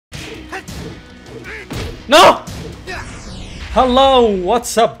No! Hello,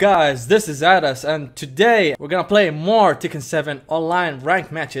 what's up guys? This is Adas and today we're gonna play more Tekken 7 online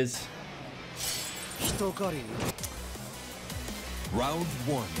ranked matches. Round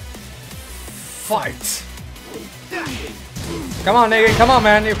 1. Fight! Come on nigga, come on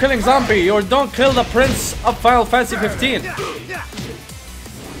man, you're killing zombie, or don't kill the prince of Final Fantasy 15.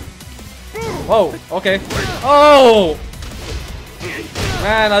 Whoa, okay. Oh!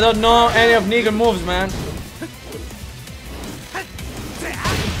 Man, I don't know any of Negan moves, man.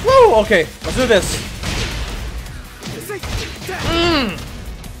 Woo! Okay, let's do this.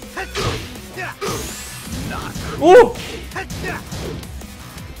 Ooh!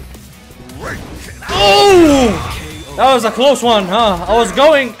 Oh! That was a close one, huh? I was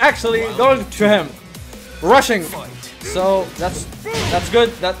going to him, rushing. So that's good.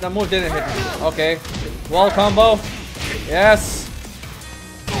 That move didn't hit me. Okay, wall combo. Yes.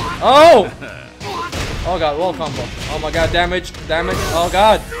 Oh! Oh god, wall combo. Oh my god, damage. Oh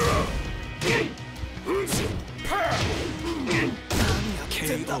god.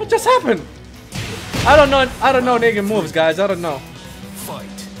 What just happened? I don't know Negan moves, guys. I don't know.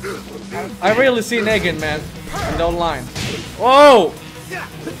 I rarely see Negan, man, in the online. Whoa!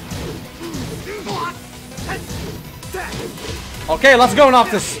 Okay, let's go,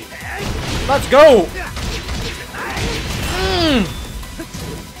 Noctis. Let's go.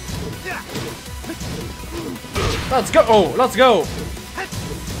 Let's go. Oh, let's go.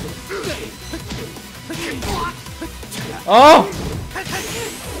 Oh!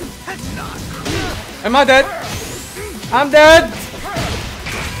 Am I dead? I'm dead.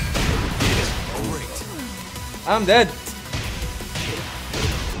 I'm dead.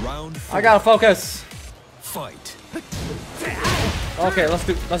 I gotta focus. Fight. Okay, let's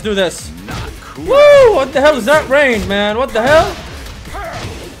do this. Woo! What the hell is that range, man? What the hell?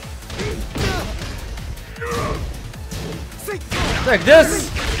 Like this.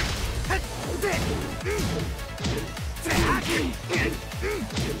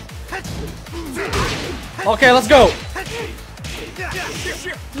 Okay, let's go.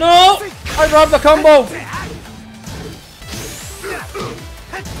 No! I dropped the combo.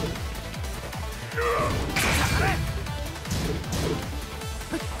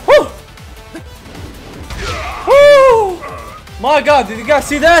 Woo! Woo! My god, did you guys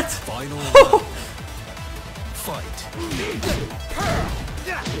see that? Final fight.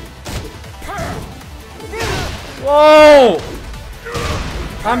 Whoa!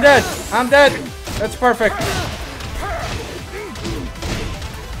 I'm dead. I'm dead. That's perfect.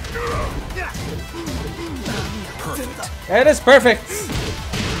 It is perfect.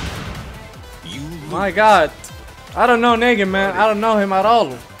 My god. I don't know Negan, man. I don't know him at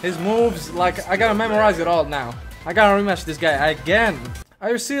all. His moves, like, I gotta memorize it all now. I gotta rematch this guy again.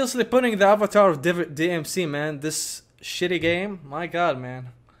 Are you seriously putting the avatar of DMC, man? This shitty game? My god,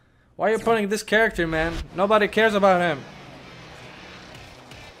 man. Why are you putting this character, man? Nobody cares about him.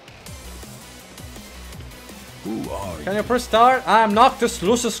 Who are you? Can you press start? I'm Noctis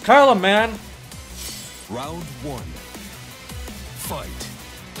Lucis Caelum, man. Round 1. Fight.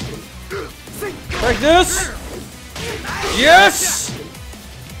 Like this. Yes.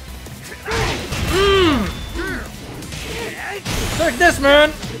 Like this,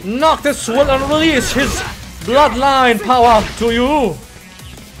 man. Noctis will unrelease his bloodline power to you.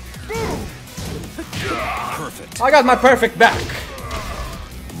 Perfect. I got my perfect back.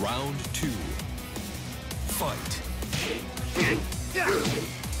 Round 2. Fight.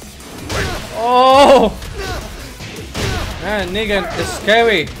 Oh. Man, Negan is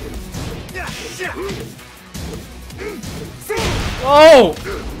scary. Oh!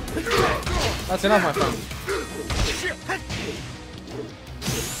 That's enough, my friend.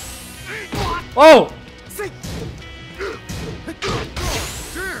 Oh!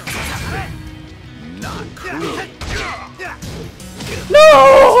 Not cool.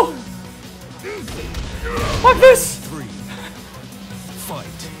 No! What this? 3.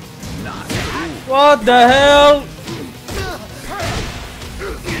 Fight. Not cool. What the hell?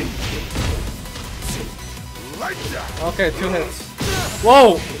 Okay, 2 hits.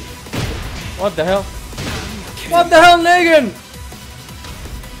 Whoa! What the hell? What the hell, Negan?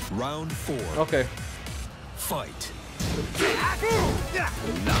 Round 4. Okay. Fight.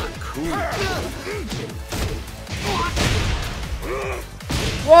 Not cool.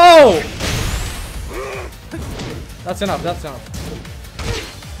 Whoa! That's enough, that's enough.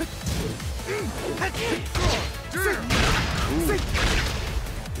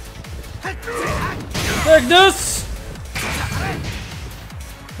 Take this!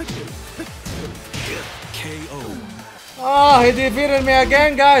 KO. Oh, he defeated me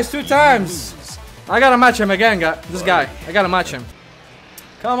again, guys, 2 times. I gotta match him again, this guy. I gotta match him.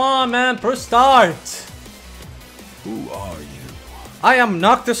 Come on, man. Press start. Who are you? I am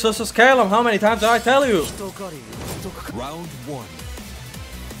Noctis Lucis Caelum. How many times did I tell you? Round 1.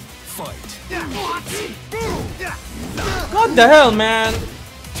 Fight. What the hell, man?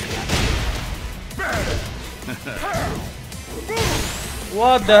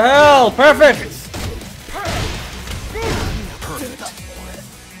 What the hell? Perfect. Perfect.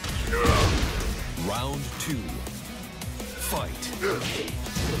 Round 2. Fight.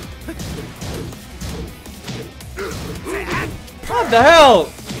 What the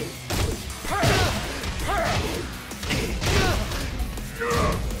hell?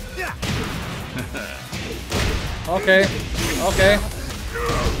 Okay. Okay.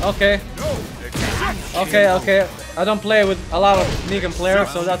 Okay. Okay, okay. I don't play with a lot of Negan players,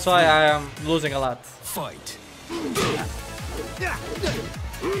 so that's why I am losing a lot. Fight.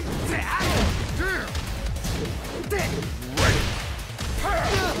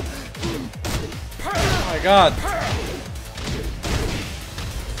 Oh my god.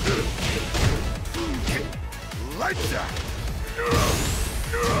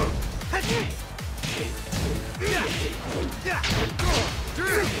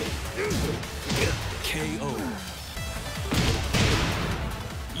 KO.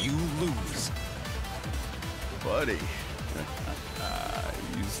 You lose. Buddy,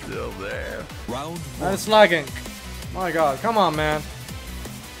 you still there? Round 1. And it's lagging. My god, come on, man.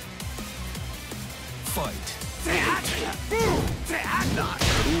 Fight.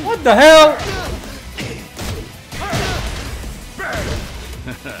 What the hell?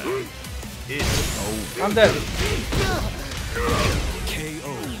 I'm dead.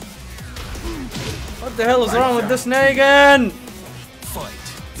 KO. What the hell is wrong with this Negan? Fight.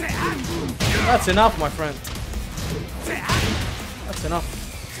 That's enough, my friend. That's enough.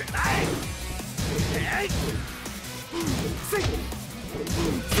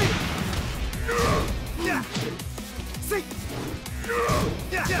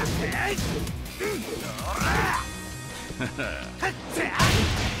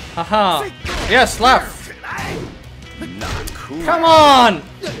 Haha. Yes, laugh. Not cool. Come on.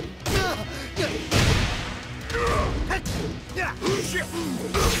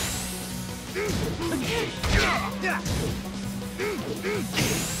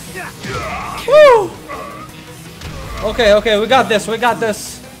 Woo. Okay, okay, we got this. We got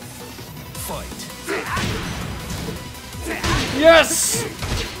this. Fight. Yes.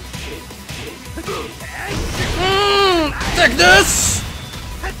 Take this.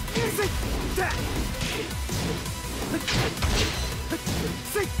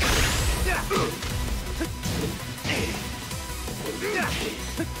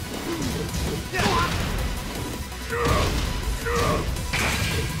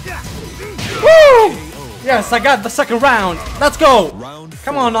 Woo! Yes, I got the second round. Let's go. Round 4.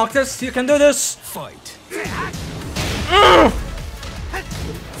 Come on, Noctis, you can do this. Fight.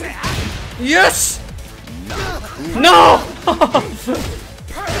 Yes. No.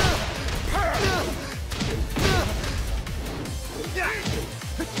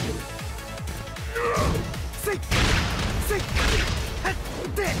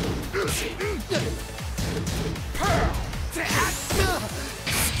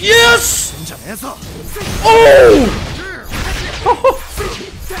 Yes! Oh!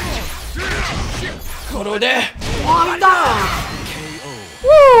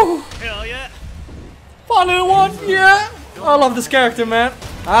 Woo! Hell yeah. Final one, yeah! I love this character, man.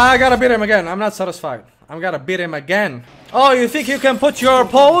 I gotta beat him again. I'm not satisfied. I'm gonna beat him again. Oh, you think you can put your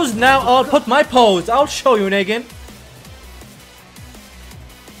pose? Now I'll put my pose. I'll show you, Negan.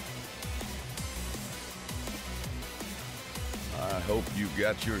 I hope you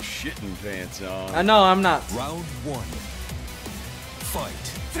got your shitting pants on. I know, I'm not. Round 1. Fight.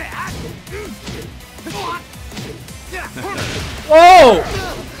 Oh!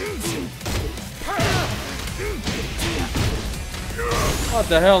 What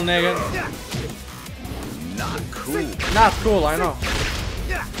the hell, Negan? Not cool. Not cool, I know.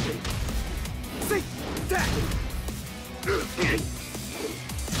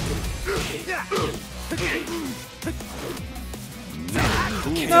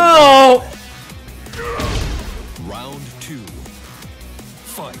 No! Round 2.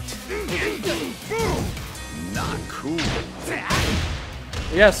 Fight. Not cool.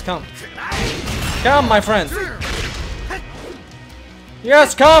 Yes, come. Come, my friend.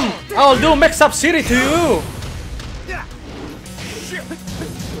 Yes, come. I'll do mix-up city to you.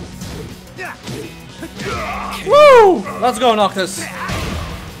 Woo! Let's go, Noctis.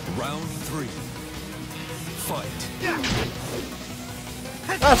 Round 3. Fight.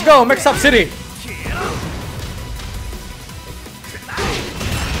 Let's go, mix-up city.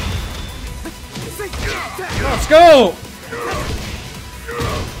 Let's go!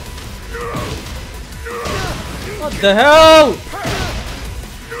 What the hell?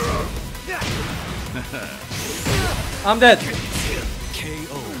 I'm dead.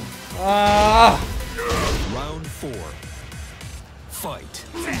 KO. Ah! Round 4. Fight.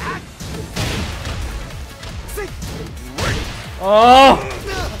 Oh!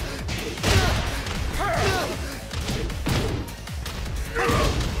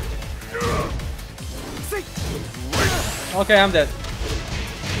 Okay, I'm dead.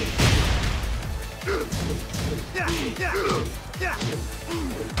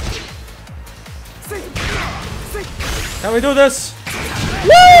 Can we do this?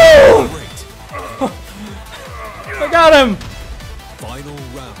 Woo! Great. I got him! Final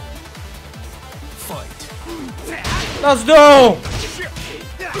round. Fight. Let's go!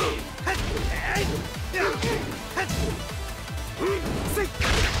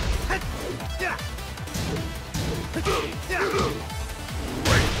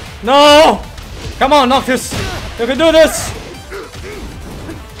 No! Come on, Noctis! You can do this!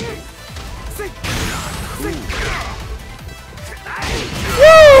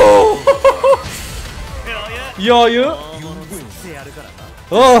 Woo! Yo, you!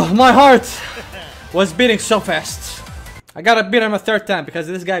 Oh, my heart was beating so fast. I gotta beat him a third time because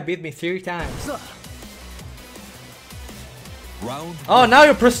this guy beat me 3 times. Round. Oh, now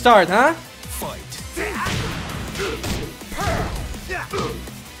you press start, huh? Fight.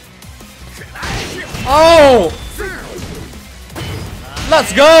 Oh!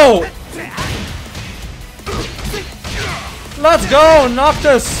 Let's go! Let's go,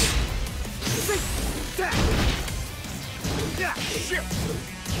 Noctis!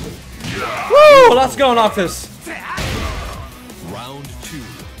 Woo! Let's go, Noctis! Round 2.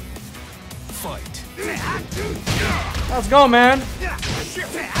 Fight. Let's go, man!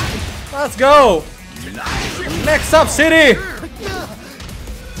 Let's go! Next up, City!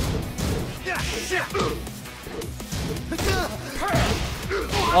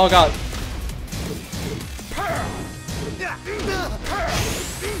 Oh god.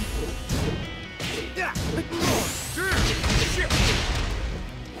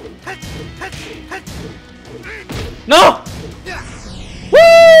 No! Woo!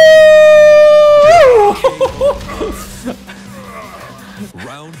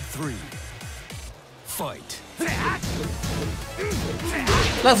 Round 3. Fight.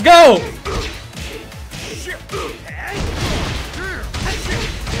 Let's go!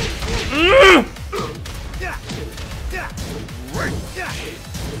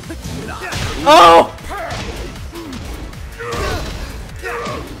 Oh!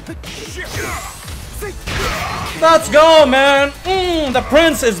 Let's go, man! The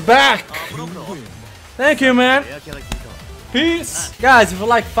prince is back! Thank you, man! Peace! Guys, if you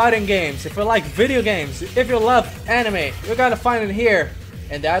like fighting games, if you like video games, if you love anime, you're gonna find it here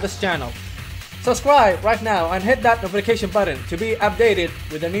in the Idol's channel. Subscribe right now and hit that notification button to be updated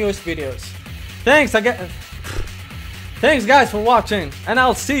with the newest videos. Thanks again. Thanks guys for watching, and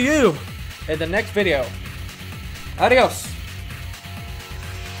I'll see you in the next video. Adios!